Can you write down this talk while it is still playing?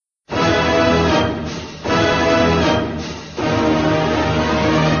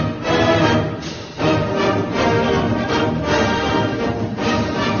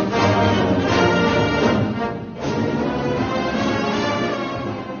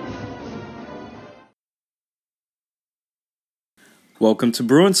Welcome to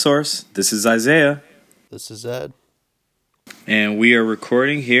Bruin Source. This is Isaiah. This is Ed. And we are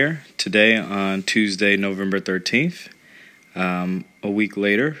recording here today on Tuesday, November 13th, a week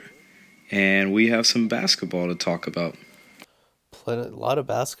later. And we have some basketball to talk about. A lot of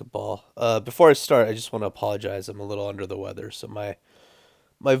basketball. Before I start, I just want to apologize. I'm a little under the weather, so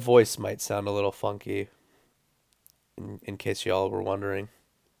my voice might sound a little funky, in case y'all were wondering.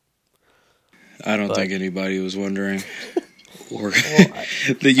 I don't think anybody was wondering.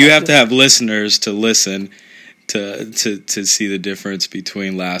 That you have to have listeners to listen to see the difference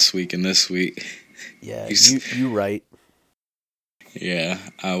between last week and this week. Yeah, you right. Yeah,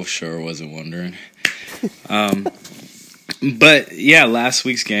 I sure wasn't wondering. But yeah, last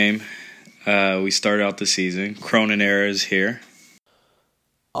week's game, we started out the season. Cronin era is here.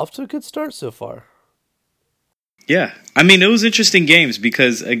 Off to a good start so far. Yeah, I mean, it was interesting games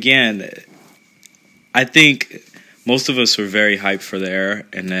because, again, I think most of us were very hyped for the era,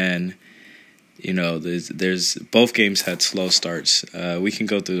 and then, you know, there's both games had slow starts. We can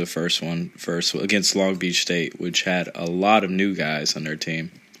go through the first one first against Long Beach State, which had a lot of new guys on their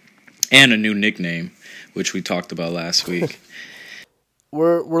team and a new nickname, which we talked about last week.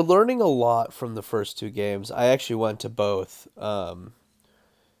 We're learning a lot from the first two games. I actually went to both, and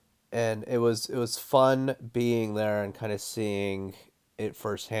it was fun being there and kind of seeing it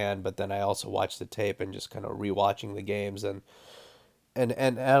firsthand. But then I also watched the tape and just kind of rewatching the games and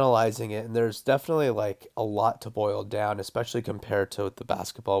analyzing it. And there's definitely like a lot to boil down, especially compared to the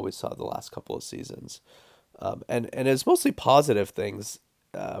basketball we saw the last couple of seasons. And it's mostly positive things,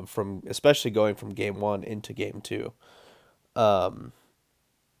 from especially going from game one into game two. But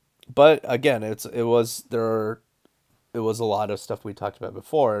again, it was a lot of stuff we talked about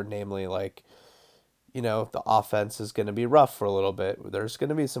before, namely like, you know, the offense is going to be rough for a little bit. There's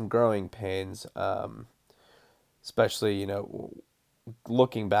going to be some growing pains, especially, you know,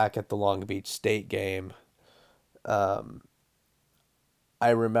 looking back at the Long Beach State game. I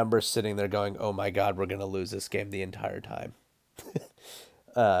remember sitting there going, oh my God, we're going to lose this game the entire time.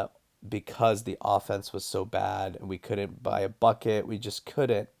 Because the offense was so bad and we couldn't buy a bucket. We just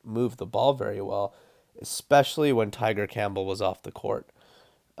couldn't move the ball very well, especially when Tiger Campbell was off the court.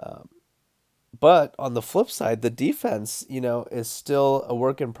 But on the flip side, the defense, you know, is still a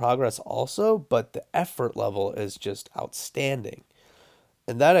work in progress also, but the effort level is just outstanding.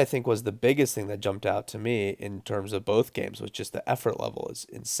 And that, I think, was the biggest thing that jumped out to me in terms of both games, was just the effort level is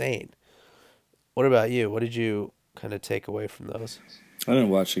insane. What about you? What did you kind of take away from those? I didn't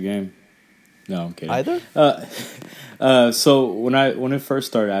watch the game. No, I'm kidding. Either? So when it first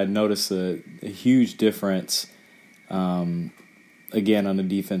started, I noticed a huge difference. Again, on the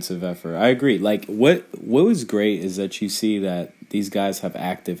defensive effort, I agree. Like what was great is that you see that these guys have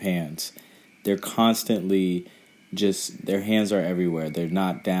active hands. They're constantly their hands are everywhere. They're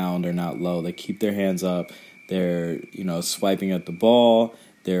not down. They're not low. They keep their hands up. They're, you know, swiping at the ball.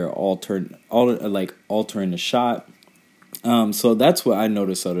 They're altering the shot. So that's what I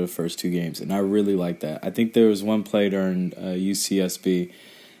noticed out of the first two games, and I really like that. I think there was one play during UCSB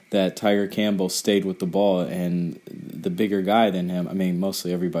that Tiger Campbell stayed with the ball, and the bigger guy than him, I mean,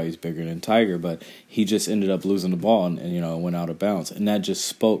 mostly everybody's bigger than Tiger, but he just ended up losing the ball and you know, went out of bounds. And that just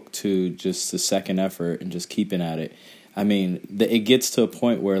spoke to just the second effort and just keeping at it. I mean, it gets to a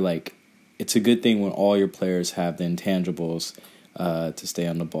point where, like, it's a good thing when all your players have the intangibles to stay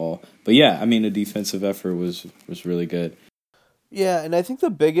on the ball. But, yeah, I mean, the defensive effort was really good. Yeah, and I think the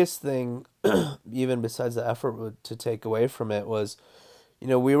biggest thing, even besides the effort to take away from it, was, you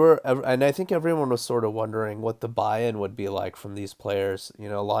know, and I think everyone was sort of wondering what the buy-in would be like from these players, you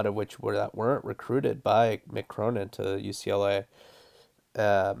know, a lot of which weren't recruited by Mick Cronin to UCLA.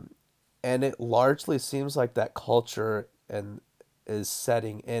 And it largely seems like that culture is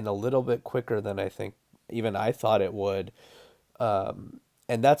setting in a little bit quicker than I think even I thought it would. And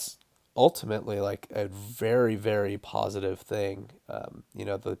that's ultimately like a very, very positive thing. You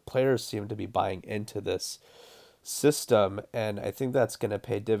know, the players seem to be buying into this system, and I think that's going to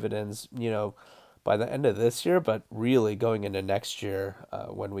pay dividends, you know, by the end of this year, but really going into next year,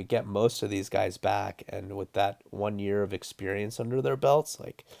 when we get most of these guys back and with that 1 year of experience under their belts,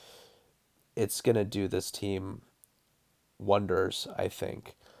 like, it's going to do this team wonders, I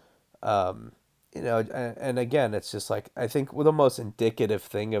think. You know, and again, it's just like, I think the most indicative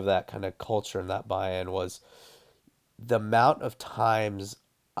thing of that kind of culture and that buy-in was the amount of times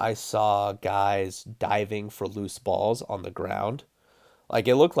I saw guys diving for loose balls on the ground. Like,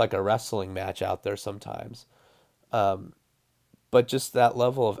 it looked like a wrestling match out there sometimes. But just that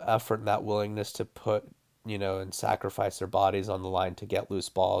level of effort and that willingness to put, you know, and sacrifice their bodies on the line to get loose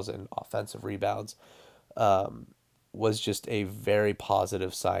balls and offensive rebounds. was just a very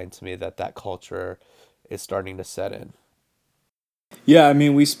positive sign to me that that culture is starting to set in. Yeah, I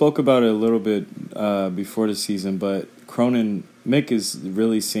mean, we spoke about it a little bit before the season, but Mick is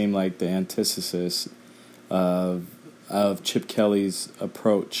really seemed like the antithesis of Chip Kelly's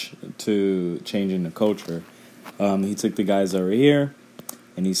approach to changing the culture. He took the guys that were here,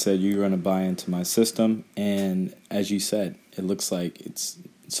 and he said, "You're going to buy into my system." And as you said, it looks like it's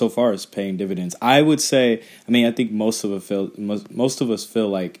paying dividends. I would say, I mean, I think most of us feel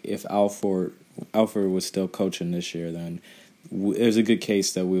like if Alford was still coaching this year, then there's a good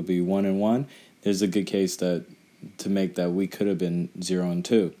case that we'll be 1-1. There's a good case to make that we could have been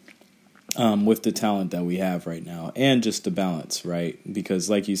 0-2. With the talent that we have right now and just the balance, right? Because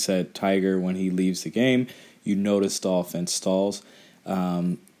like you said, Tiger, when he leaves the game, you notice the offense stalls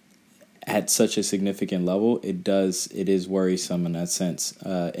at such a significant level. It is worrisome in that sense.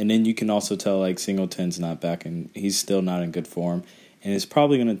 And then you can also tell like Singleton's not back and he's still not in good form. And it's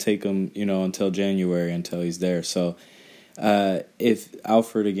probably going to take him, until January until he's there. So if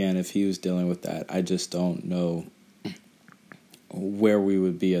Alford, again, if he was dealing with that, I just don't know where we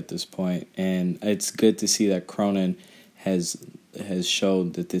would be at this point. And it's good to see that Cronin has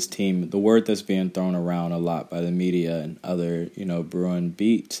showed that this team, the word that's being thrown around a lot by the media and other, Bruin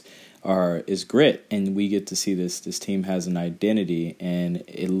beats is grit. And we get to see this team has an identity, and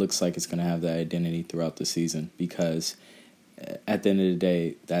it looks like it's going to have that identity throughout the season, because at the end of the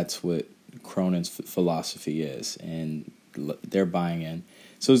day, that's what Cronin's philosophy is, and they're buying in.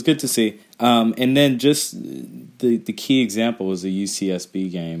 So it's good to see. And then just the key example was the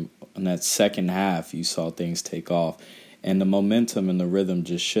UCSB game. In that second half, you saw things take off, and the momentum and the rhythm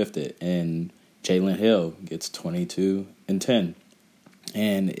just shifted. And Jalen Hill gets 22 and 10.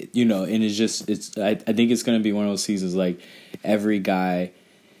 And, and I think it's going to be one of those seasons like every guy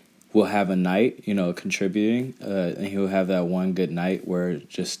will have a night, contributing, and he'll have that one good night where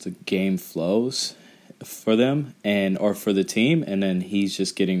just the game flows for them or for the team, and then he's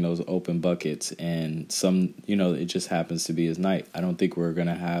just getting those open buckets, and it just happens to be his night. I don't think we're going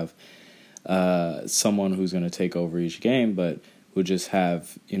to have someone who's going to take over each game, but we'll just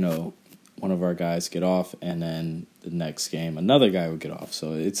have, one of our guys get off, and then the next game another guy will get off.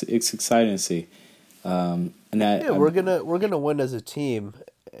 So it's exciting to see. We're gonna win as a team,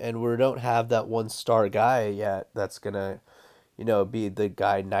 and we don't have that one star guy yet that's gonna, be the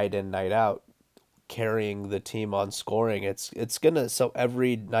guy night in, night out, carrying the team on scoring. It's gonna, so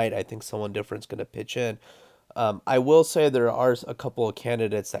every night I think someone different's gonna pitch in. I will say there are a couple of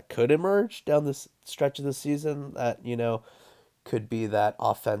candidates that could emerge down this stretch of the season that could be that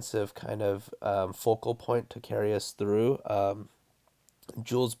offensive kind of focal point to carry us through.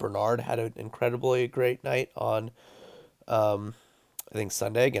 Jules Bernard had an incredibly great night on I think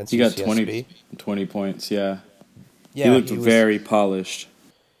Sunday against UCSB. He got 20 points, yeah. He looked very polished.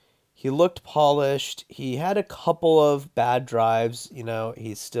 He looked polished. He had a couple of bad drives.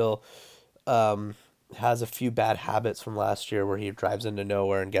 He still has a few bad habits from last year where he drives into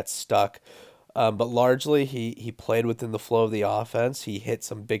nowhere and gets stuck. But largely, he played within the flow of the offense. He hit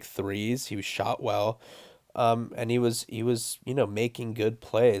some big threes. He was shot well. And he was making good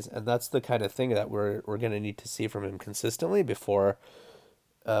plays. And that's the kind of thing that we're going to need to see from him consistently before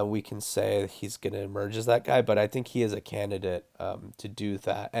we can say he's going to emerge as that guy. But I think he is a candidate to do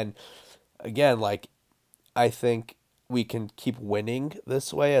that. And again, I think we can keep winning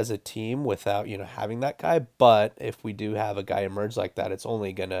this way as a team without, having that guy. But if we do have a guy emerge like that, it's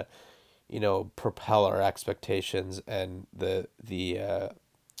only going to, propel our expectations and the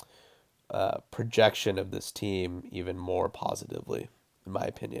projection of this team even more positively, in my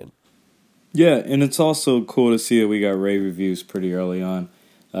opinion. Yeah, and it's also cool to see that we got rave reviews pretty early on.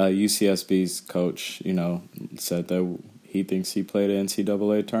 UCSB's coach, said that he thinks he played an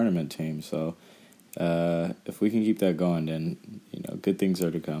NCAA tournament team. So if we can keep that going, then good things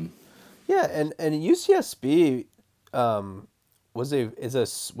are to come. Yeah, and UCSB was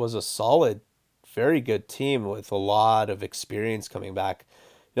a solid, very good team with a lot of experience coming back.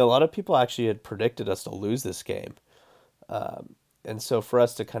 A lot of people actually had predicted us to lose this game. And so for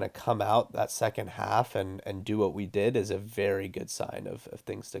us to kind of come out that second half and do what we did is a very good sign of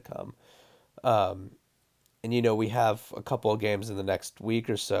things to come. And, we have a couple of games in the next week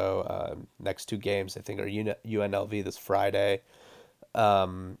or so. Next two games, I think, are UNLV this Friday.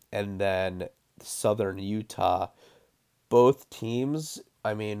 And then Southern Utah. Both teams,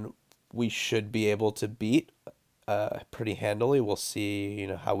 I mean, we should be able to beat pretty handily. We'll see,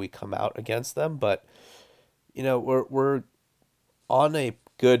 how we come out against them. But, we're on a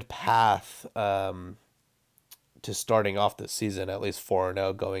good path to starting off the season, at least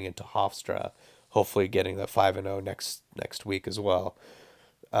 4-0 going into Hofstra hopefully getting the 5-0 next week as well.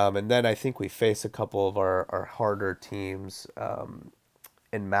 And then I think we face a couple of our harder teams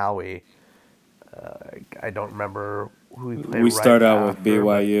in Maui. I don't remember who we play We right start out with after,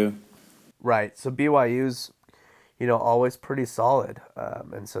 but BYU. right. So BYU's always pretty solid,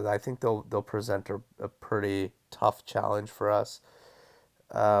 and so I think they'll present a pretty tough challenge for us.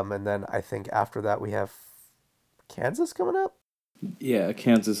 And then I think after that we have Kansas coming up. Yeah,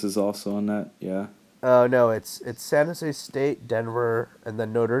 Kansas is also on that. Yeah, Oh no, it's San Jose State, Denver, and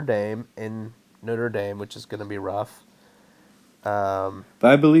then Notre Dame in Notre Dame, which is going to be rough. Um,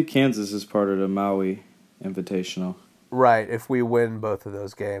 but I believe Kansas is part of the Maui Invitational. right. If we win both of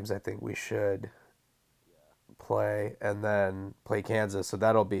those games, I think we should play and then play Kansas. So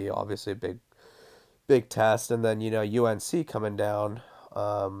that'll be obviously a big test. And then UNC coming down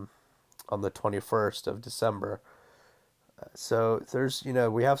on the 21st of December. So there's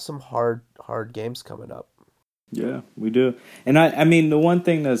we have some hard games coming up. Yeah, we do. And I mean, the one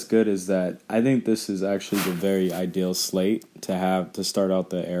thing that's good is that I think this is actually the very ideal slate to have to start out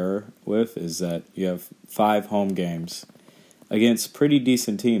the era with, is that you have 5 home games against pretty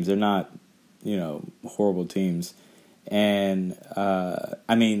decent teams. They're not, horrible teams. And,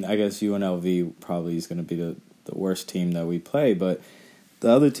 I mean, I guess UNLV probably is going to be the worst team that we play, but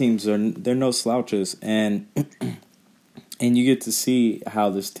the other teams they're no slouches, and and you get to see how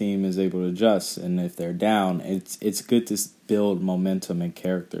this team is able to adjust. And if they're down, it's good to build momentum and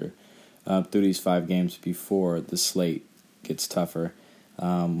character through these 5 games before the slate gets tougher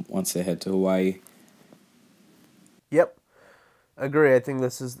once they head to Hawaii. Yep, agree. I think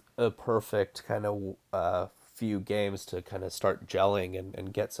this is a perfect kind of few games to kind of start gelling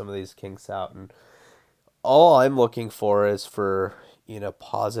and get some of these kinks out. And all I'm looking for is for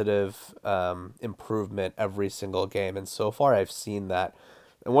positive improvement every single game, and so far I've seen that.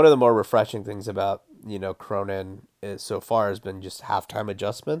 And one of the more refreshing things about Cronin is so far has been just halftime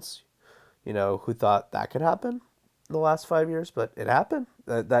adjustments. Who thought that could happen in the last 5 years? But it happened.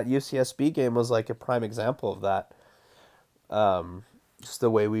 That UCSB game was like a prime example of that. Just the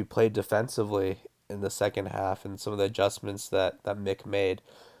way we played defensively in the second half and some of the adjustments that Mick made.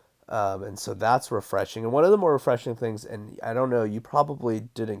 And so that's refreshing. And one of the more refreshing things, and I don't know, you probably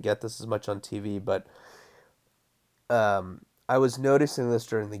didn't get this as much on TV, but I was noticing this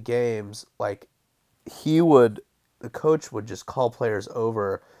during the games. Like, the coach would just call players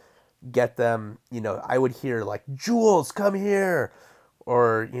over, get them, I would hear like, Jules, come here,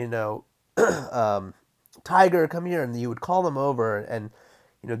 or, Tiger, come here. And you would call them over and,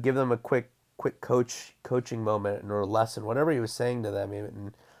 give them a quick coaching moment or lesson, whatever he was saying to them.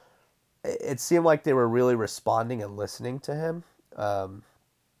 And it seemed like they were really responding and listening to him.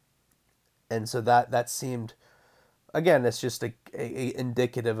 And so that seemed, again, it's just a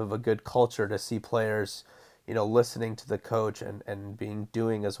indicative of a good culture to see players, listening to the coach and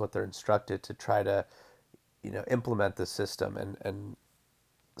doing as what they're instructed to try to, implement the system. And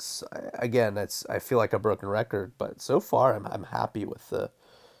so, again, I feel like a broken record, but so far I'm happy with the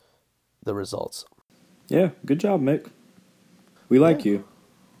results. Yeah, good job, Mick. We like you.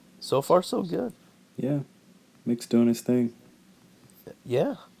 So far, so good. Yeah, Mick's doing his thing.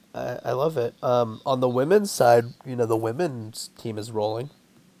 Yeah, I love it. On the women's side, the women's team is rolling.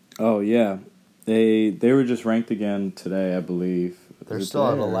 Oh yeah, they were just ranked again today, I believe. They're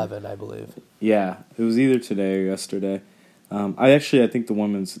still at 11, I believe. Yeah, it was either today or yesterday. I think the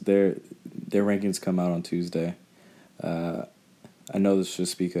women's their rankings come out on Tuesday. I know this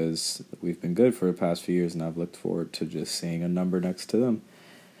just because we've been good for the past few years, and I've looked forward to just seeing a number next to them.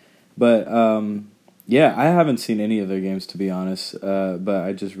 But, yeah, I haven't seen any of their games, to be honest. But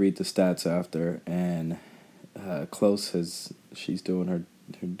I just read the stats after, and she's doing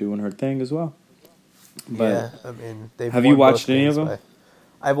her thing as well. But yeah, I mean, have you watched any of them?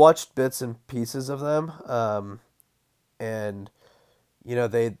 I've watched bits and pieces of them, and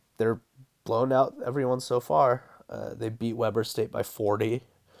they're blown out everyone so far. They beat Weber State by 40,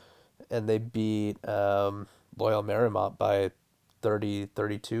 and they beat Loyola Marymount by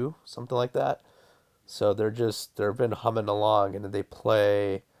 30-32, something like that. So they've been humming along, and they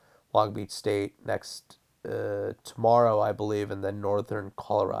play Long Beach State next tomorrow, I believe, and then Northern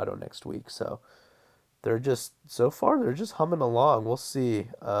Colorado next week. So they're just humming along. We'll see.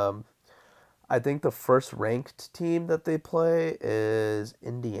 I think the first ranked team that they play is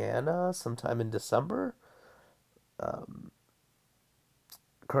Indiana sometime in December.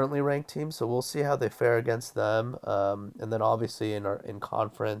 Currently ranked team, so we'll see how they fare against them. And then obviously in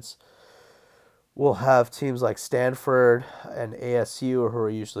conference, we'll have teams like Stanford and ASU, who are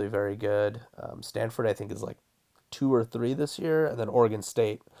usually very good. Stanford, I think, is like 2 or 3 this year, and then Oregon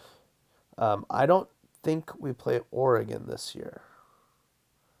State I don't think we play Oregon this year.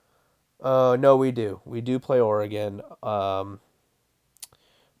 No, we do. We do play Oregon.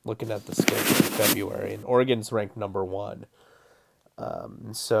 Looking at the schedule in February, and Oregon's ranked number one.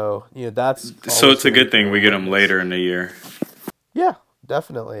 So that's So always it's a going to be good good thing to we get them witness. later in the year. Yeah,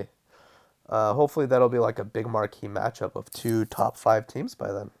 definitely. Hopefully that'll be like a big marquee matchup of two top five teams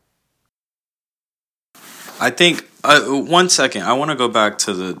by then. I think 1 second. I want to go back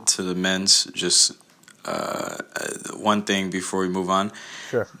to the men's. Just one thing before we move on.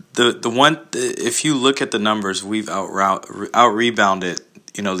 Sure. The one, if you look at the numbers, we've out rebounded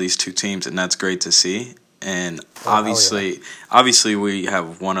these two teams, and that's great to see. And Oh hell yeah. obviously we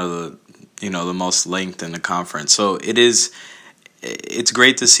have one of the the most length in the conference, so it's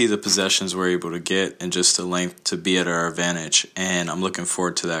great to see the possessions we're able to get and just the length to be at our advantage. And I'm looking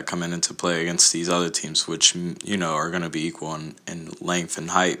forward to that coming into play against these other teams, which are going to be equal in length and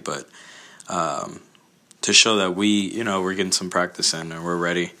height, but to show that we're getting some practice in and we're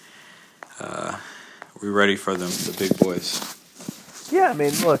ready. We're ready for them, the big boys. Yeah, I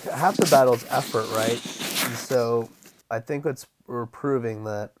mean, look, half the battle's effort, right? And so I think we're proving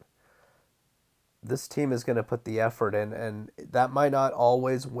that this team is going to put the effort in, and that might not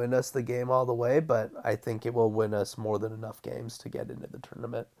always win us the game all the way, but I think it will win us more than enough games to get into the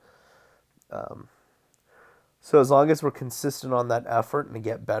tournament. So as long as we're consistent on that effort and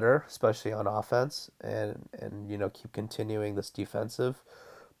get better, especially on offense, and keep continuing this defensive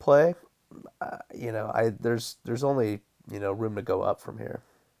play, I there's only room to go up from here.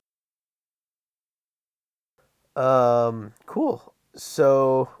 Cool.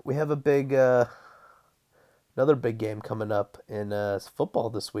 So we have another big game coming up in football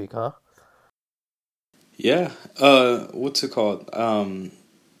this week, huh? Yeah. What's it called? Oh,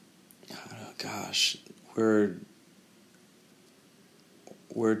 gosh, we're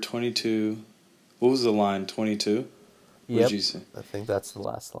 22. What was the line? 22. What did Yep. you say? I think that's the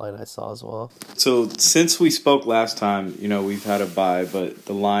last line I saw as well. So since we spoke last time, we've had a bye, but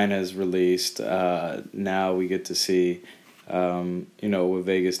the line has released. Now we get to see, what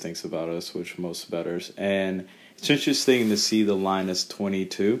Vegas thinks about us, which most bettors, and it's interesting to see the line as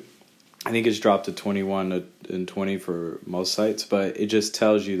 22. I think it's dropped to 21 and 20 for most sites, but it just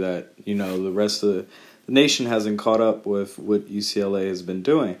tells you that the rest of the nation hasn't caught up with what UCLA has been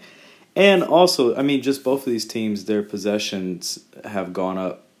doing. And also, I mean, just both of these teams, their possessions have gone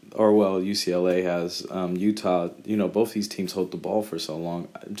up, or well, UCLA has. Utah, both these teams hold the ball for so long.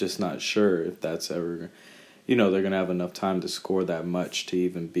 I'm just not sure if that's ever, they're going to have enough time to score that much to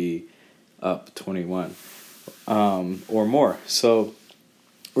even be up 21 or more. So,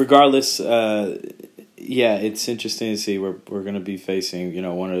 regardless, yeah, it's interesting to see we're going to be facing,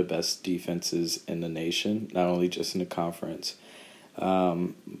 one of the best defenses in the nation, not only just in the conference.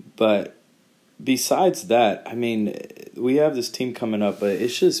 But besides that, I mean, we have this team coming up, but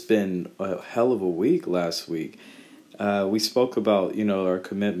it's just been a hell of a week last week. We spoke about, our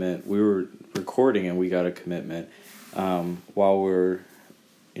commitment. We were recording and we got a commitment while we're,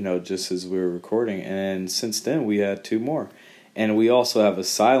 just as we were recording. And since then, we had two more. And we also have a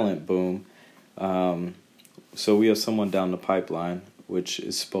silent boom. So we have someone down the pipeline, which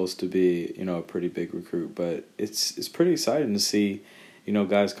is supposed to be, a pretty big recruit. But it's pretty exciting to see,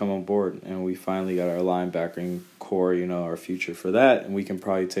 guys come on board. And we finally got our linebacking core, our future for that. And we can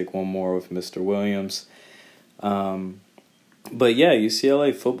probably take one more with Mr. Williams. But yeah,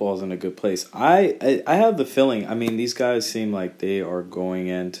 UCLA football is in a good place. I have the feeling, I mean, these guys seem like they are going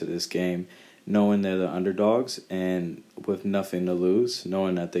into this game knowing they're the underdogs and with nothing to lose,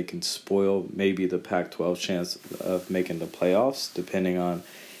 knowing that they can spoil maybe the Pac-12 chance of making the playoffs, depending on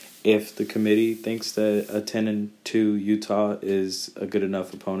if the committee thinks that a 10-2 Utah is a good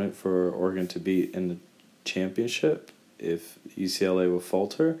enough opponent for Oregon to beat in the championship, if UCLA will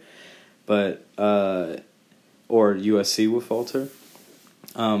falter. But or USC will falter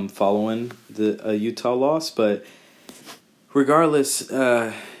following the Utah loss. But regardless,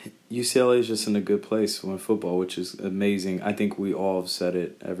 UCLA is just in a good place with football, which is amazing. I think we all have said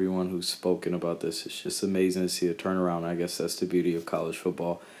it. Everyone who's spoken about this, it's just amazing to see a turnaround. I guess that's the beauty of college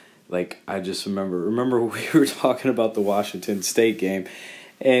football. Like, I just remember we were talking about the Washington State game,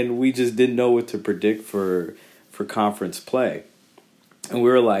 and we just didn't know what to predict for conference play. And we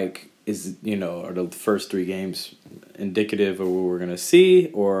were like, are the first three games indicative of what we're going to see,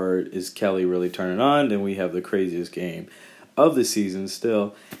 or is Kelly really turning on? Then we have the craziest game of the season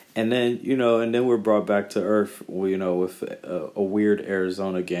still. And then, we're brought back to earth, with a weird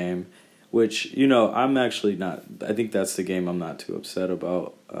Arizona game, which, I'm actually not, I think that's the game I'm not too upset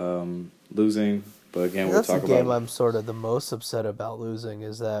about losing. But again, Yeah, we'll that's the talk about game it. I'm sort of the most upset about losing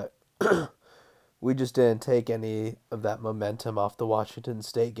is that we just didn't take any of that momentum off the Washington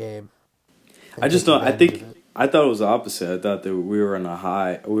State game I and just take don't. advantage of it. I thought it was the opposite. I thought that we were in a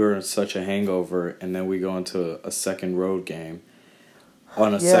high. We were in such a hangover, and then we go into a second road game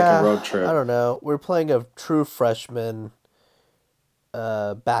on a second Yeah, road I trip. don't know. We're playing a true freshman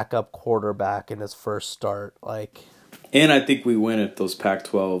backup quarterback in his first start. Like, And I think we win if those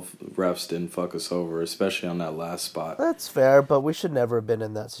Pac-12 refs didn't fuck us over, especially on that last spot. that's fair, but we should never have been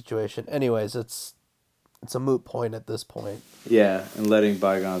in that situation. Anyways, it's a moot point at this point. Yeah, and letting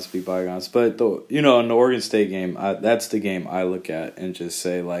bygones be bygones. But in the Oregon State game, that's the game I look at and just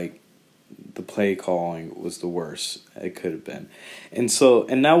say like the play calling was the worst it could have been, and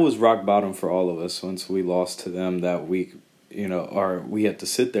that was rock bottom for all of us once we lost to them that week. Or we had to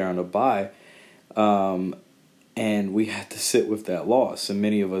sit there on a bye, and we had to sit with that loss, and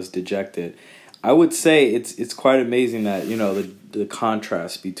many of us dejected. I would say it's quite amazing that the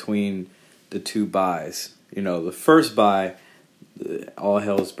contrast between the two buys. The first buy, all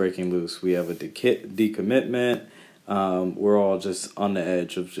hell's breaking loose. We have a decommitment. We're all just on the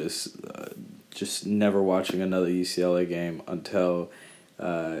edge of just never watching another UCLA game until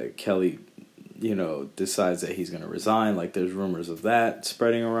Kelly, decides that he's going to resign. Like there's rumors of that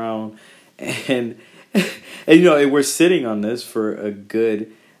spreading around, and and we're sitting on this for a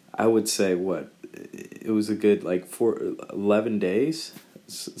good, I would say it was a good like 11 days,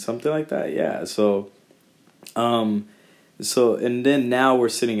 something like that. Yeah. So and then now we're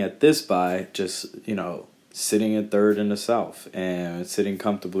sitting at this bye, just sitting at third in the South and sitting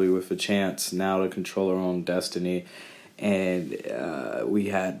comfortably with a chance now to control our own destiny. And we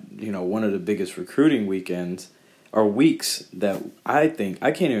had one of the biggest recruiting weekends or weeks that I can't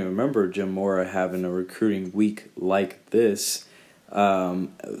even remember Jim Mora having a recruiting week like this. He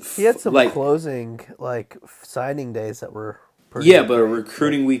had some Like closing signing days that were yeah, pretty but a great.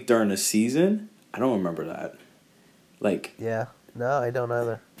 recruiting week during the season, I don't remember that. Like Yeah, no, I don't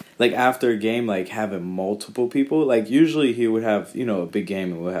either. like after a game, like having multiple people. Like usually he would have a big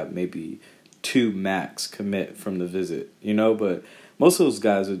game and would have maybe two max commit from the visit. But most of those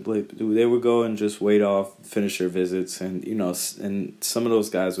guys they would go and just wait off, finish their visits, and and some of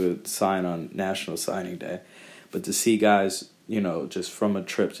those guys would sign on National Signing Day. But to see guys, just from a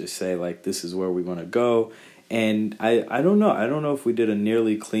trip, just say like this is where we want to go. And I don't know. I don't know if we did a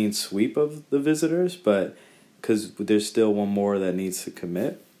nearly clean sweep of the visitors, but because there's still one more that needs to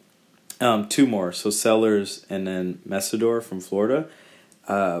commit. Two more. So Sellers and then Messidor from Florida.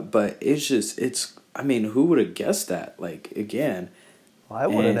 But I mean, who would have guessed that? Like, again. Well, I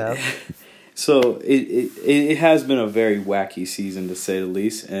wouldn't And have. so it has been a very wacky season, to say the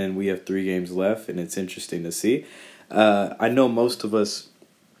least. And we have 3 games left, and it's interesting to see. I know most of us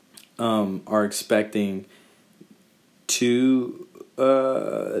are expecting to...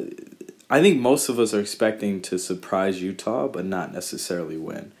 I think most of us are expecting to surprise Utah, but not necessarily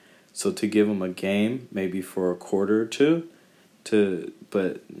win. So to give them a game, maybe for a quarter or two,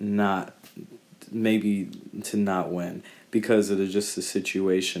 but not maybe to not win because of just the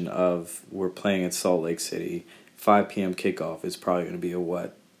situation of we're playing in Salt Lake City, 5 p.m. kickoff is probably going to be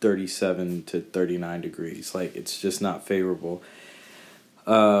 37 to 39 degrees. Like it's just not favorable.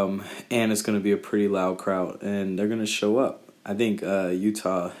 And it's going to be a pretty loud crowd, and they're going to show up. I think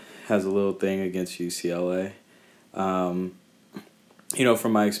Utah has a little thing against UCLA.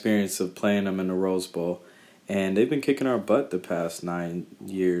 From my experience of playing them in the Rose Bowl, and they've been kicking our butt the past 9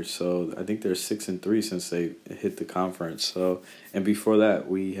 years. So I think they're 6-3 since they hit the conference. So, and before that,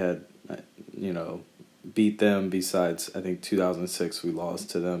 we had, beat them. Besides, I think 2006 we lost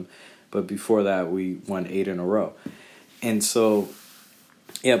to them, but before that we won 8 in a row. And so,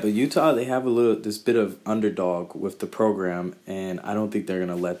 yeah, but Utah, they have this bit of underdog with the program, and I don't think they're going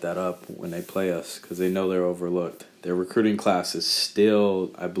to let that up when they play us because they know they're overlooked. Their recruiting class is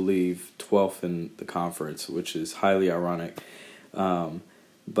still, I believe, 12th in the conference, which is highly ironic.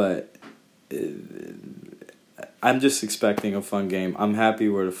 But I'm just expecting a fun game. I'm happy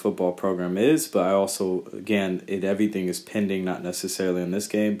where the football program is, but I also, again, everything is pending, not necessarily in this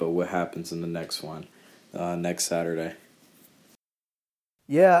game, but what happens in the next one, next Saturday.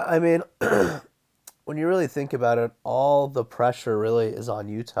 Yeah, I mean, when you really think about it, all the pressure really is on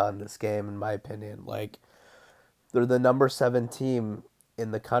Utah in this game, in my opinion. Like, they're the number 7 team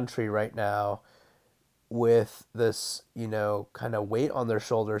in the country right now with this, kind of weight on their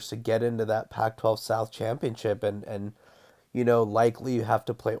shoulders to get into that Pac-12 South Championship and likely you have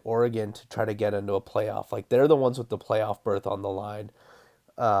to play Oregon to try to get into a playoff. Like, they're the ones with the playoff berth on the line.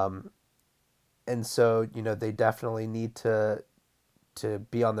 And so, they definitely need to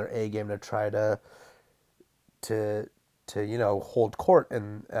be on their A game to try to hold court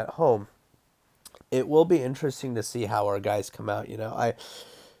at home. It will be interesting to see how our guys come out.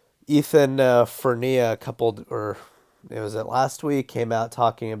 Ethan Fernia, or it was it last week, came out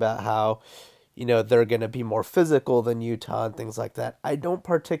talking about how they're going to be more physical than Utah and things like that. I don't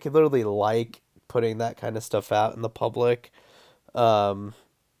particularly like putting that kind of stuff out in the public. Um,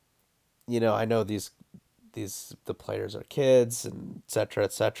 I know the players are kids and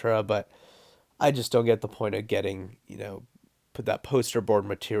et cetera, but I just don't get the point of getting, put that poster board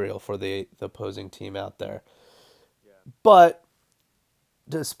material for the opposing team out there. But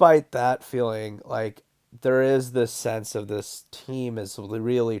despite that feeling, like there is this sense of this team is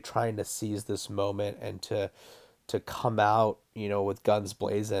really trying to seize this moment and to come out, with guns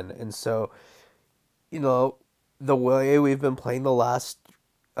blazing. And so, you know, the way we've been playing the last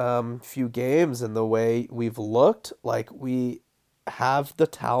few games and the way we've looked, like we have the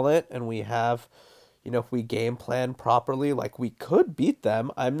talent and we have, if we game plan properly, like we could beat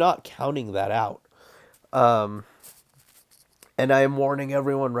them. I'm not counting that out. Um, and I am warning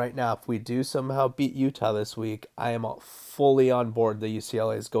everyone right now, if we do somehow beat Utah this week, I am fully on board the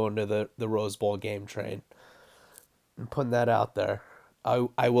UCLA is going to the Rose Bowl game train. I'm putting that out there.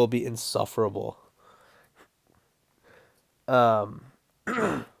 I will be insufferable. Um,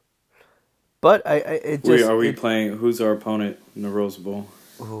 but I it Wait, just are we it playing? Who's our opponent in the Rose Bowl?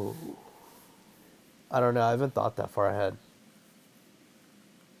 ooh, I don't know. I haven't thought that far ahead.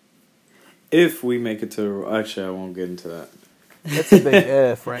 If we make it to, actually, I won't get into that. It's a big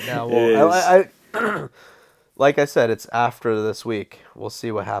if right now. It Well, is. I like I said, it's after this week. We'll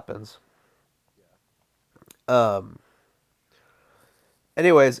see what happens. Um.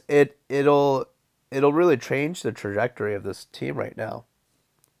 Anyways, it'll really change the trajectory of this team right now.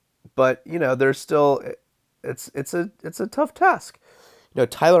 But there's still it's a tough task.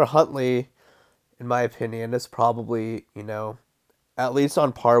 Tyler Huntley, in my opinion, is probably at least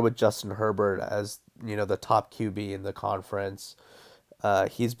on par with Justin Herbert as the top QB in the conference.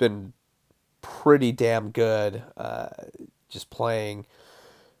 He's been pretty damn good. Just playing.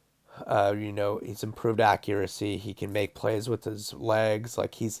 He's improved accuracy. He can make plays with his legs.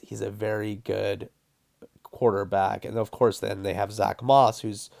 Like he's a very good quarterback. And of course, then they have Zach Moss,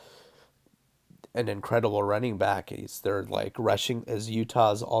 who's an incredible running back. They're like rushing as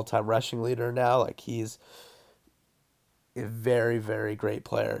Utah's all-time rushing leader now. Like he's a very, very great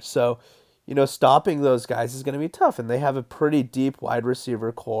player. So, stopping those guys is going to be tough, and they have a pretty deep wide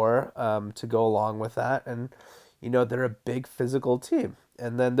receiver core to go along with that. And they're a big physical team,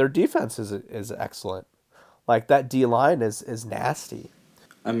 and then their defense is excellent. Like that D line is nasty.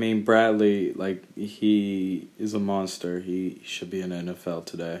 I mean, Bradley, like, he is a monster. He should be in the NFL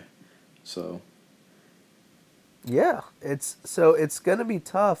today. So, Yeah, it's gonna be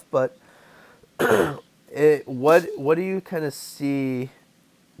tough, but what do you kind of see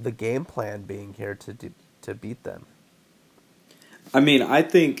the game plan being here to beat them? I mean, I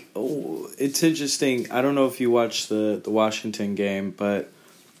think it's interesting. I don't know if you watched the Washington game, but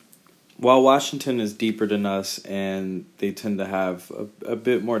while Washington is deeper than us and they tend to have a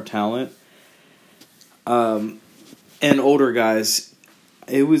bit more talent and older guys,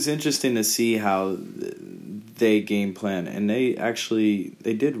 it was interesting to see how they game plan, and they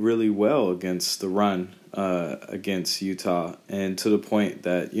did really well against the run against Utah, and to the point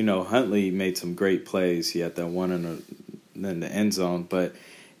that Huntley made some great plays. He had that one in the end zone, but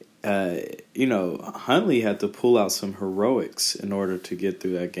Huntley had to pull out some heroics in order to get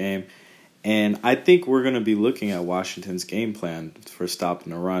through that game. And I think we're going to be looking at Washington's game plan for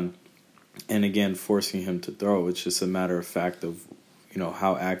stopping the run and, again, forcing him to throw. It's just a matter of fact of,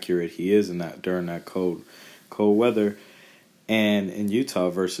 how accurate he is in that during that cold weather and in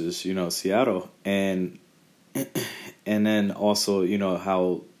Utah versus, Seattle. And then also,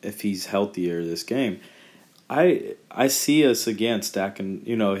 how if he's healthier this game. I see us again stacking,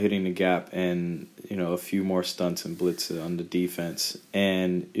 hitting the gap and, a few more stunts and blitzes on the defense.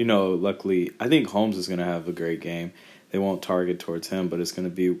 And, luckily, I think Holmes is going to have a great game. They won't target towards him, but it's going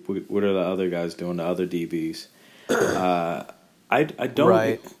to be what are the other guys doing, the other DBs. I don't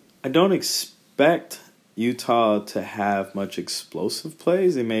Right. I don't expect Utah to have much explosive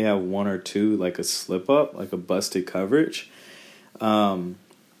plays. They may have one or two, like a slip up, like a busted coverage,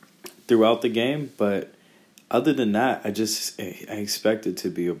 throughout the game, but other than that, I expect it to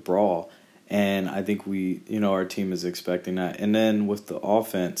be a brawl, and I think our team is expecting that. And then with the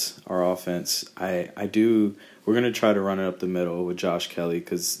offense, we're going to try to run it up the middle with Josh Kelly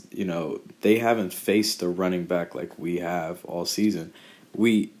because, they haven't faced a running back like we have all season.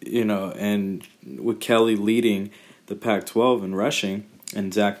 And with Kelly leading the Pac-12 in rushing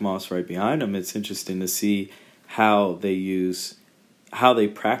and Zach Moss right behind him, it's interesting to see how they use how they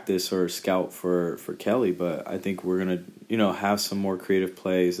practice or scout for Kelly, but I think we're gonna have some more creative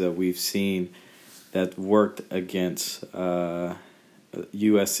plays that we've seen that worked against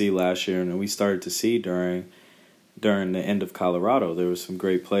USC last year, and we started to see during the end of Colorado. There was some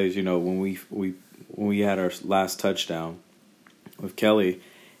great plays. When we had our last touchdown with Kelly,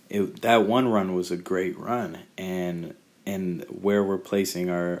 that one run was a great run, and where we're placing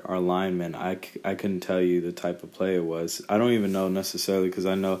our linemen, I couldn't tell you the type of play it was. I don't even know necessarily, because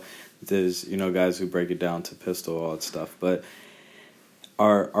I know there's guys who break it down to pistol, all that stuff, but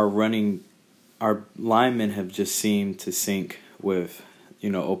our linemen have just seemed to sync with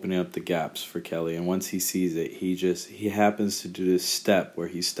opening up the gaps for Kelly, and once he sees it, he happens to do this step where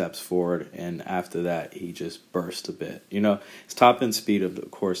he steps forward, and after that he just bursts a bit. His top end speed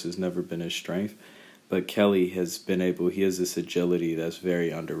of course has never been his strength, but Kelly he has this agility that's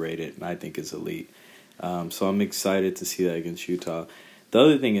very underrated, and I think is elite. So I'm excited to see that against Utah. The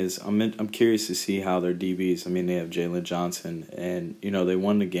other thing is I'm curious to see how their DBs. I mean, they have Jalen Johnson, and they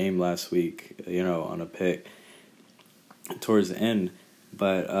won the game last week, on a pick towards the end.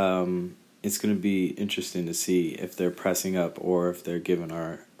 But it's going to be interesting to see if they're pressing up or if they're giving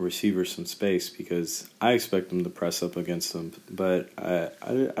our receivers some space, because I expect them to press up against them. But I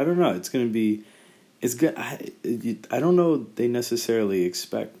don't know. It's going to be good. I don't know. They necessarily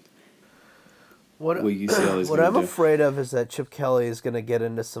expect what UCLA is. What I'm afraid of is that Chip Kelly is going to get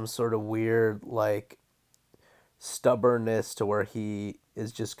into some sort of weird stubbornness to where he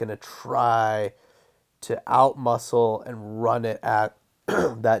is just going to try to outmuscle and run it at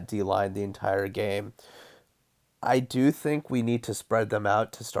that D-line the entire game. I do think we need to spread them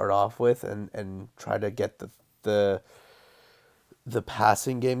out to start off with and try to get the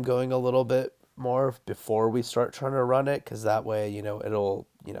passing game going a little bit more before we start trying to run it, because that way, it'll,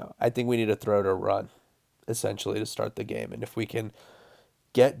 I think we need to throw to run essentially to start the game. And if we can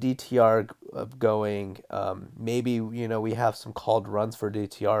get DTR going, maybe, we have some called runs for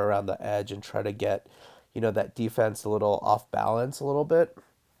DTR around the edge and try to get that defense a little off balance a little bit.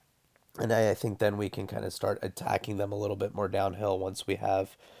 And I think then we can kind of start attacking them a little bit more downhill once we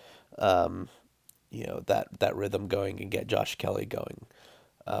have, that rhythm going and get Josh Kelly going.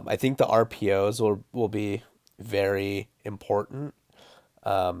 I think the RPOs will be very important.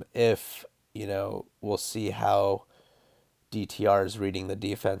 If, we'll see how DTR is reading the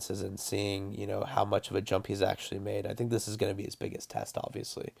defenses and seeing, how much of a jump he's actually made. I think this is going to be his biggest test,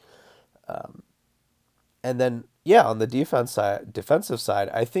 obviously. And then, on the defensive side,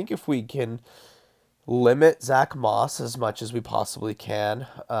 I think if we can limit Zach Moss as much as we possibly can,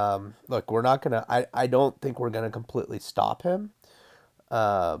 look, we're not going to, I don't think we're going to completely stop him.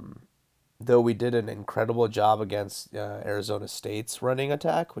 Though we did an incredible job against Arizona State's running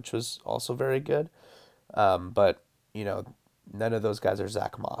attack, which was also very good. But, none of those guys are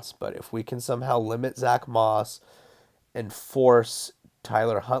Zach Moss. But if we can somehow limit Zach Moss and force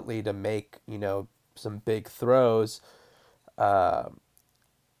Tyler Huntley to make, some big throws,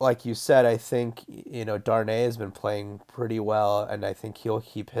 like you said, I think, Darnay has been playing pretty well, and I think he'll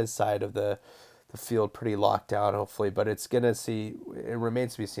keep his side of the field pretty locked down, hopefully. But it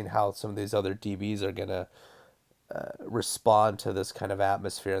remains to be seen how some of these other DBs are going to respond to this kind of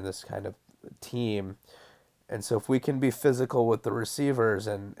atmosphere and this kind of team. And so if we can be physical with the receivers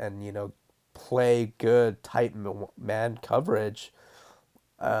and play good tight man coverage,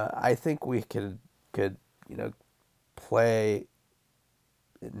 I think we could play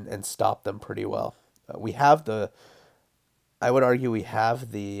and stop them pretty well. I would argue we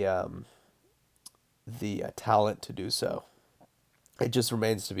have the talent to do so. It just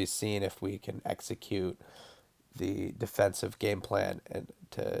remains to be seen if we can execute the defensive game plan and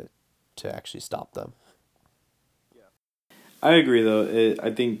to actually stop them. I agree, though.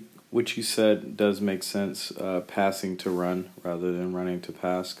 I think what you said does make sense, passing to run rather than running to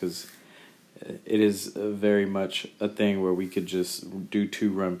pass, because it is very much a thing where we could just do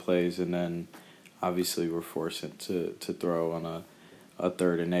 2 run plays and then obviously we're forced to throw on a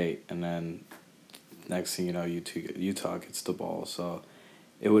 3rd and 8, and then next thing you know, Utah gets the ball. So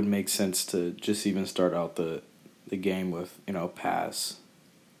it would make sense to just even start out the game with, pass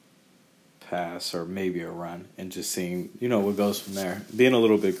or maybe a run, and just seeing, what goes from there. Being a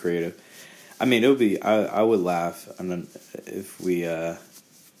little bit creative. I mean, it would be, I would laugh if we,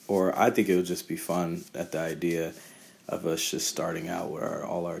 or I think it would just be fun at the idea of us just starting out with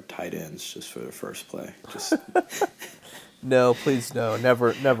all our tight ends just for the first play. Just no, please no,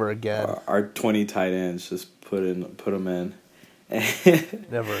 never again. Our 20 tight ends, just put them in.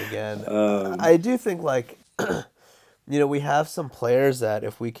 Never again. I do think We have some players that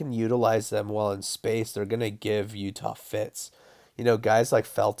if we can utilize them well in space, they're gonna give Utah fits. Guys like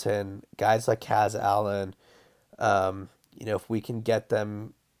Felton, guys like Kaz Allen. If we can get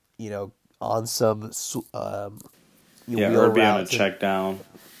them, you know, on some Yeah, wheel Irby on a routes and check down.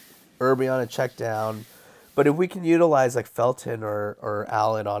 Irby on a check down. But if we can utilize like Felton or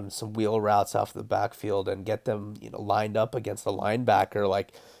Allen on some wheel routes off the backfield and get them, lined up against a linebacker,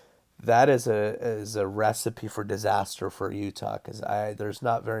 like that is a recipe for disaster for Utah because I there's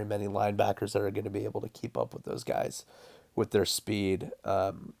not very many linebackers that are going to be able to keep up with those guys with their speed.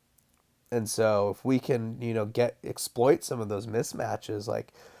 And so if we can, get exploit some of those mismatches,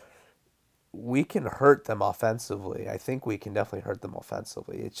 like we can hurt them offensively. I think we can definitely hurt them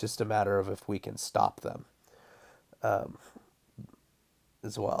offensively. It's just a matter of if we can stop them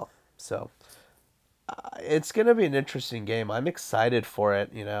as well. So it's going to be an interesting game. I'm excited for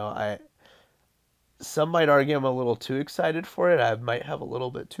it. I some might argue I'm a little too excited for it. I might have a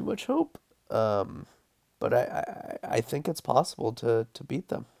little bit too much hope. Um, but I think it's possible to beat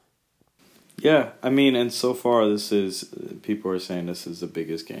them. Yeah, I mean, and so far this is people are saying this is the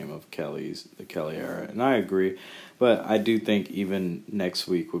biggest game of the Kelly era, and I agree, but I do think even next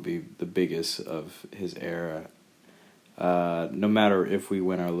week would be the biggest of his era. No matter if we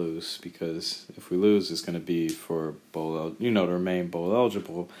win or lose, because if we lose, it's going to be for to remain bowl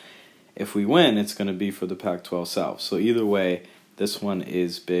eligible. If we win, it's going to be for the Pac-12 South. So either way, this one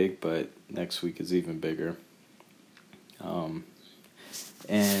is big, but next week is even bigger.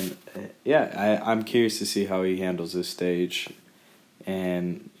 And I'm curious to see how he handles this stage.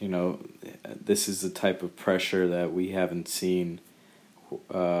 And, this is the type of pressure that we haven't seen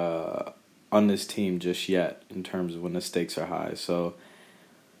on this team just yet in terms of when the stakes are high. So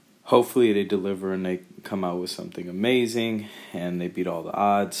hopefully they deliver and they come out with something amazing and they beat all the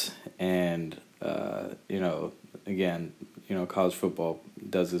odds. And, again, college football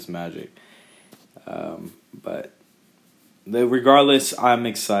does this magic. But regardless, I'm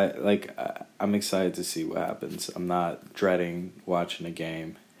excited. I'm excited to see what happens. I'm not dreading watching a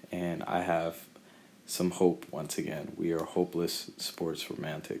game, and I have some hope once again. We are hopeless sports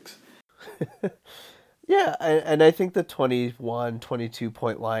romantics. Yeah, and I think the 21, 22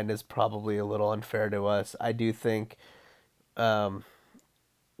 point line is probably a little unfair to us. I do think um,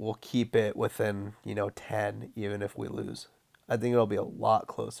 we'll keep it within, 10, even if we lose. I think it'll be a lot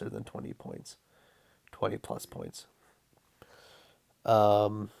closer than 20 points, 20 plus points.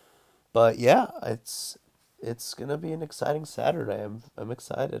 Um, but yeah, it's gonna be an exciting Saturday. I'm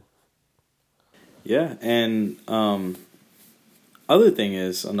excited. Yeah, and other thing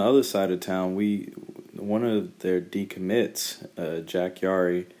is on the other side of town, one of their decommits, Jack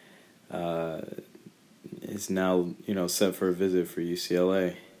Yari, uh, is now set for a visit for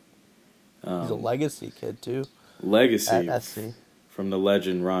UCLA. He's a legacy kid too at Legacy SC. from the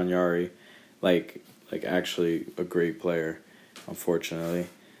legend Ron Yari, like actually a great player, unfortunately,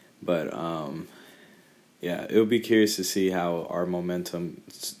 but yeah, it would be curious to see how our momentum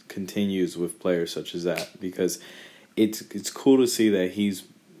continues with players such as that because it's cool to see that he's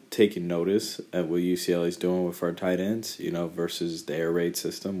taking notice at what UCLA is doing with our tight ends, versus the air raid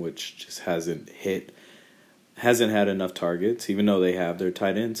system, which just hasn't had enough targets, even though they have their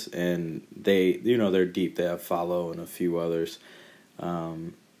tight ends and they're deep. They have Follow and a few others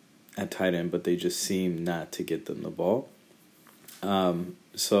at tight end, but they just seem not to get them the ball.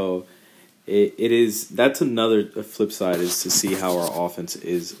 So it is that's another flip side is to see how our offense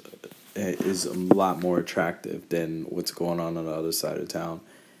is a lot more attractive than what's going on the other side of town.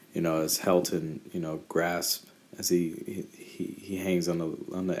 As Helton, grasp as he hangs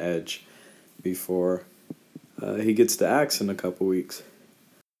on the edge before he gets the axe in a couple weeks.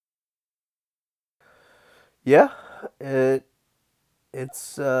 Yeah,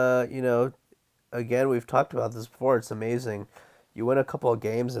 it's again we've talked about this before. It's amazing. You win a couple of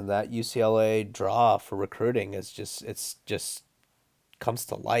games and that UCLA draw for recruiting it's just comes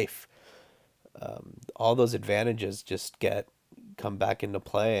to life. All those advantages just get come back into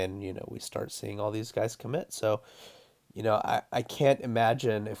play, and we start seeing all these guys commit. So I can't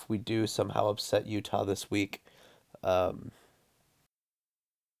imagine if we do somehow upset Utah this week, um,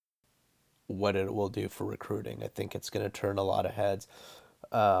 what it will do for recruiting. I think it's going to turn a lot of heads.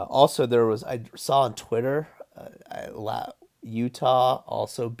 Also, I saw on Twitter, Utah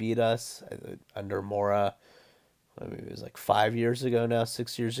also beat us under Mora. I mean, it was like 5 years ago now,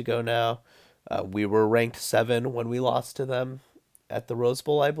 6 years ago now. We were ranked 7 when we lost to them at the Rose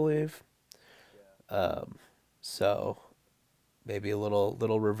Bowl, I believe. So maybe a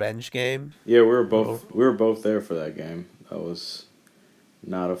little revenge game. Yeah, Little, we were both there for that game. That was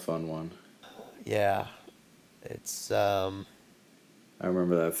not a fun one. yeah. It's I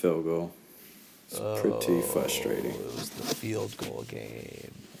remember that field goal. It's pretty frustrating. it was the field goal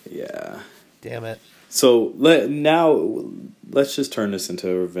game. Yeah. Damn it. So let's just turn this into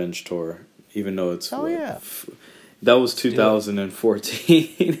a revenge tour, even though it's Oh yeah. that was do it.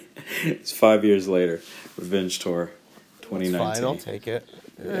 2014. It's 5 years later. Revenge tour, It's 2019. fine, I'll take it.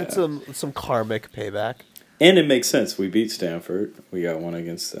 Yeah. It's some karmic payback. And it makes sense. We beat Stanford. We got one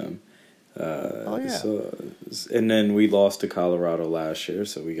against them. Oh yeah. And then we lost to Colorado last year,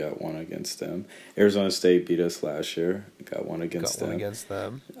 so we got one against them. Arizona State beat us last year. Got one against them. Against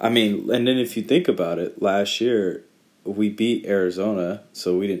them. I mean, and then if you think about it, last year we beat Arizona,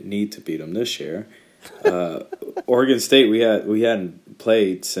 so we didn't need to beat them this year. Oregon State, we hadn't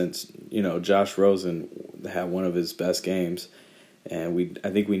played since Josh Rosen had one of his best games, and I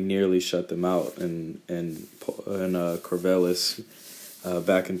think we nearly shut them out in Corvallis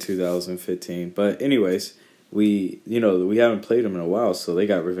back in 2015. But anyways, we haven't played them in a while, so they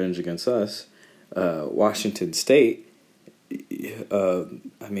got revenge against us. Washington State. We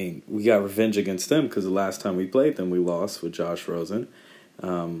got revenge against them because the last time we played them, we lost with Josh Rosen,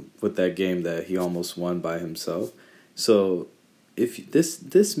 with that game that he almost won by himself. So, if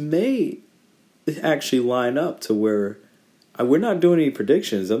this may actually line up to where we're not doing any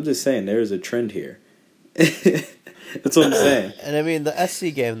predictions. I'm just saying there's a trend here. That's what I'm saying. And I mean, the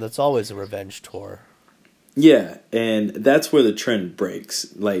SC game, that's always a revenge tour. Yeah, and that's where the trend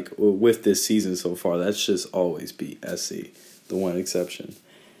breaks. Like, with this season so far, that's just always beat SC, the one exception.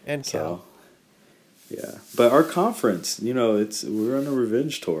 And Cal. Yeah. But our conference, we're on a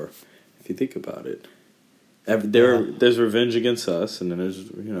revenge tour, if you think about it. There's revenge against us, and then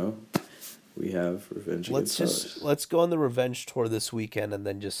there's, we have revenge against us. Let's go on the revenge tour this weekend and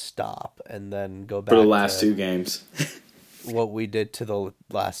then just stop and then go back for the last two games. What we did to the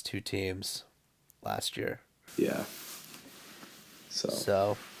last two teams last year. Yeah.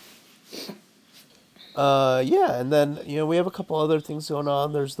 Yeah, and then we have a couple other things going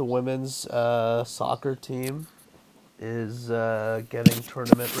on. There's the women's soccer team is getting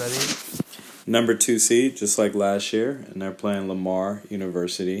tournament ready. Number 2 seed, just like last year, and they're playing Lamar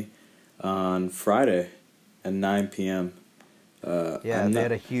University on Friday at 9 p.m. They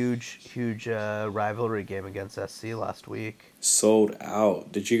had a huge rivalry game against SC last week. Sold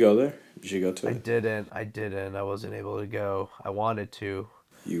out. Did you go there? Did you go to it? I didn't. I wasn't able to go. I wanted to.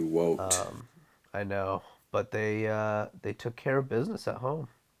 You won't. I know, but they took care of business at home.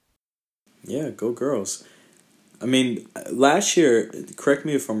 Yeah, go girls. I mean, last year, correct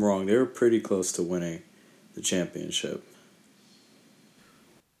me if I'm wrong, they were pretty close to winning the championship.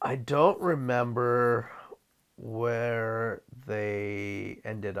 I don't remember where they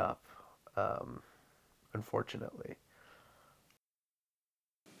ended up, unfortunately.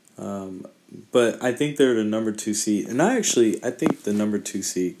 But I think they're the number 2 seed. And I think the number 2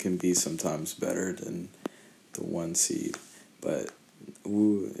 seed can be sometimes better than the 1 seed. But,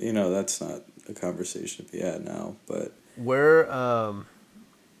 that's not a conversation to be had now. But where are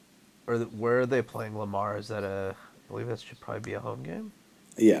they playing Lamar? Is that I believe that should probably be a home game?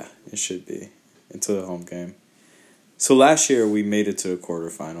 Yeah, it should be. It's a home game. So last year we made it to the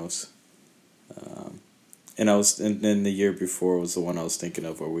quarterfinals. And then the year before was the one I was thinking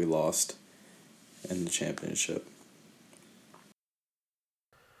of where we lost in the championship.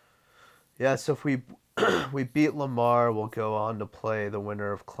 Yeah, so if we we beat Lamar, we'll go on to play the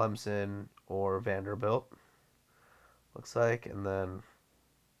winner of Clemson or Vanderbilt. Looks like, and then,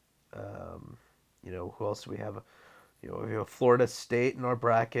 who else do we have? We have Florida State in our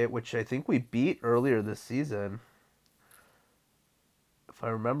bracket, which I think we beat earlier this season, if I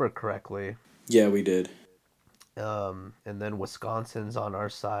remember correctly. Yeah, we did. And then Wisconsin's on our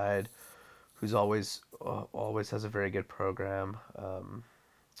side, who's always has a very good program.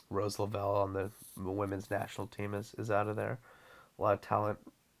 Rose Lavelle on the women's national team is out of there. A lot of talent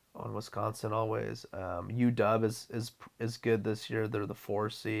on Wisconsin always. UW is good this year. They're the 4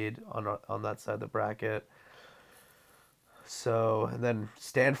 seed on that side of the bracket. So, and then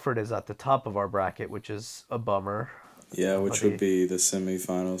Stanford is at the top of our bracket, which is a bummer. Yeah, which would be the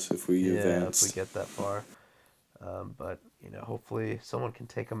semifinals if we advance. If we get that far. But, hopefully someone can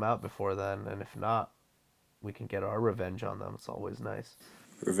take them out before then. And if not, we can get our revenge on them. It's always nice.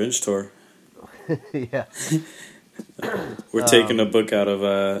 Revenge tour. Yeah. We're taking a book out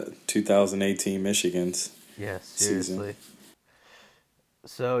of 2018 Michigan's. Yeah, seriously. Season.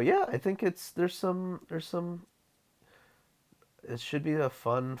 So, yeah, I think there's some it should be a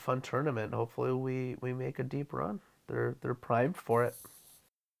fun tournament. Hopefully we make a deep run. They're primed for it.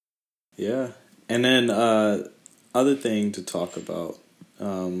 Yeah. And then other thing to talk about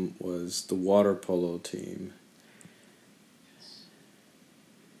was the water polo team.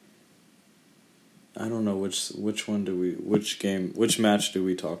 I don't know which match do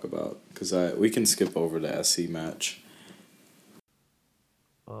we talk about? Because we can skip over the SC match.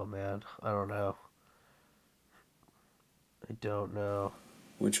 Oh man, I don't know. I don't know.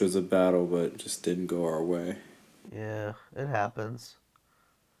 Which was a battle, but just didn't go our way. Yeah, it happens.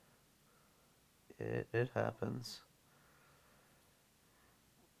 It happens.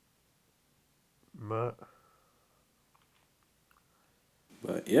 But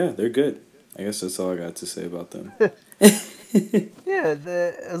yeah, they're good. I guess that's all I got to say about them. yeah,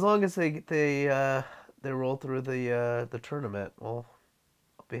 as long as they roll through the tournament, well,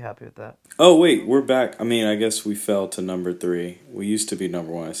 I'll be happy with that. Oh, wait, we're back. I mean, I guess we fell to number 3. We used to be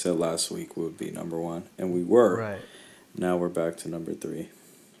number 1. I said last week we would be number 1, and we were. Right. Now we're back to number 3,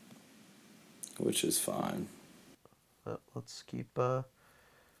 which is fine. Let's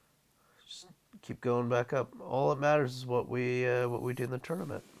just keep going back up. All that matters is what we do in the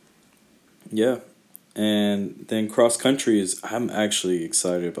tournament. Yeah. And then cross country I'm actually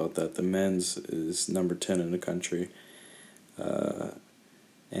excited about that. The men's is number 10 in the country.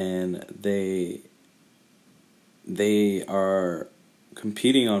 And they are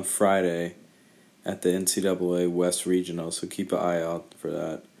competing on Friday at the NCAA West Regional, so keep an eye out for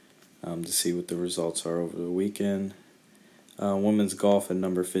that to see what the results are over the weekend. Women's golf at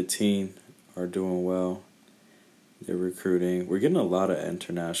number 15 are doing well. They're recruiting. We're getting a lot of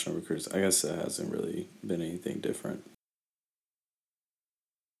international recruits. I guess it hasn't really been anything different.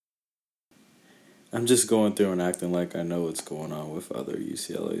 I'm just going through and acting like I know what's going on with other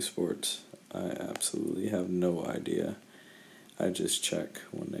UCLA sports. I absolutely have no idea. I just check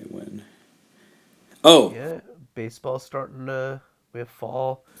when they win. Oh! Yeah, baseball's starting to... We have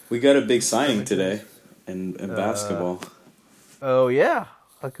fall. We got a big signing today in basketball. Oh, yeah.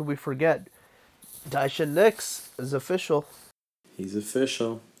 How could we forget? Daishin Nix is official. He's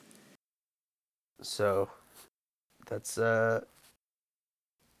official. So, that's an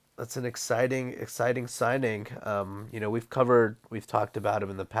exciting signing. We've talked about him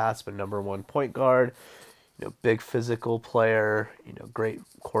in the past, but number 1 point guard, big physical player, great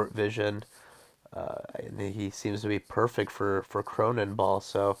court vision. And he seems to be perfect for Cronin ball.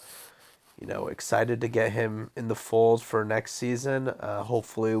 So, excited to get him in the fold for next season.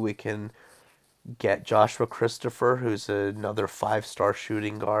 Hopefully we can get Joshua Christopher, who's another 5-star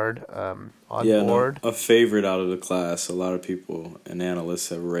shooting guard, on board. A favorite out of the class. A lot of people and analysts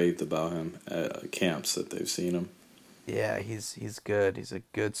have raved about him at camps that they've seen him. Yeah, he's good. He's a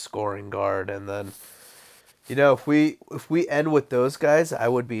good scoring guard. And then, if we end with those guys, I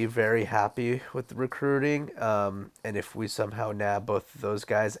would be very happy with the recruiting. And if we somehow nab both of those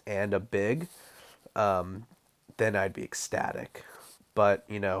guys and a big, then I'd be ecstatic. But,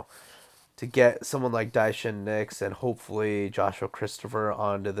 to get someone like Daishin Nix and hopefully Joshua Christopher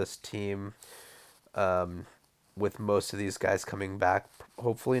onto this team, with most of these guys coming back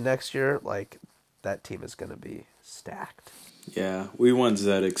hopefully next year, like, that team is going to be stacked. Yeah, we want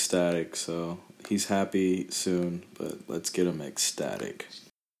Zed ecstatic, so he's happy soon, but let's get him ecstatic.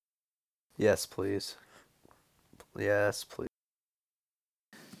 Yes, please. Yes, please.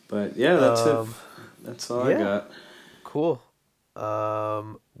 But yeah, that's it. That's all I got. Cool.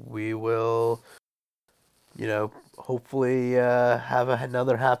 We will, hopefully have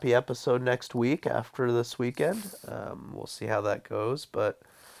another happy episode next week after this weekend. We'll see how that goes, but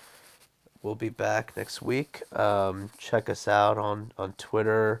we'll be back next week. Check us out on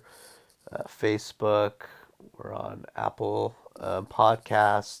Twitter, Facebook. We're on Apple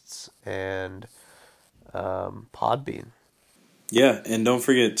Podcasts and Podbean. Yeah, and don't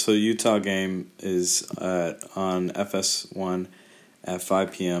forget, so Utah game is on FS1 at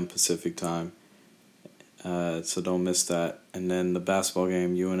 5 p.m. Pacific time. So don't miss that. And then the basketball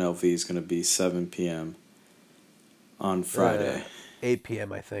game, UNLV, is going to be 7 p.m. on Friday. 8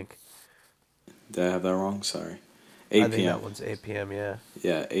 p.m., I think. Did I have that wrong? Sorry. 8 p.m. I think that one's 8 p.m., yeah.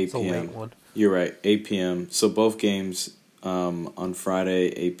 Yeah, 8 p.m. It's a late one. You're right, 8 p.m. So both games on Friday,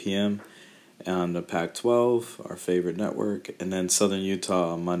 8 p.m. on the Pac-12, our favorite network, and then Southern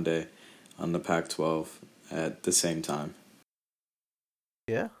Utah on Monday on the Pac-12 at the same time.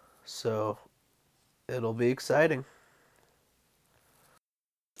 Yeah, so it'll be exciting.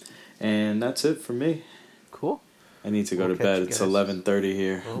 And that's it for me. Cool. I need to go to bed. It's 11:30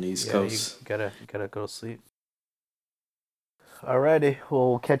 here on the East Coast. You gotta go to sleep. Alrighty,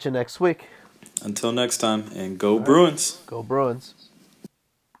 we'll catch you next week. Until next time, and go Bruins. Go Bruins.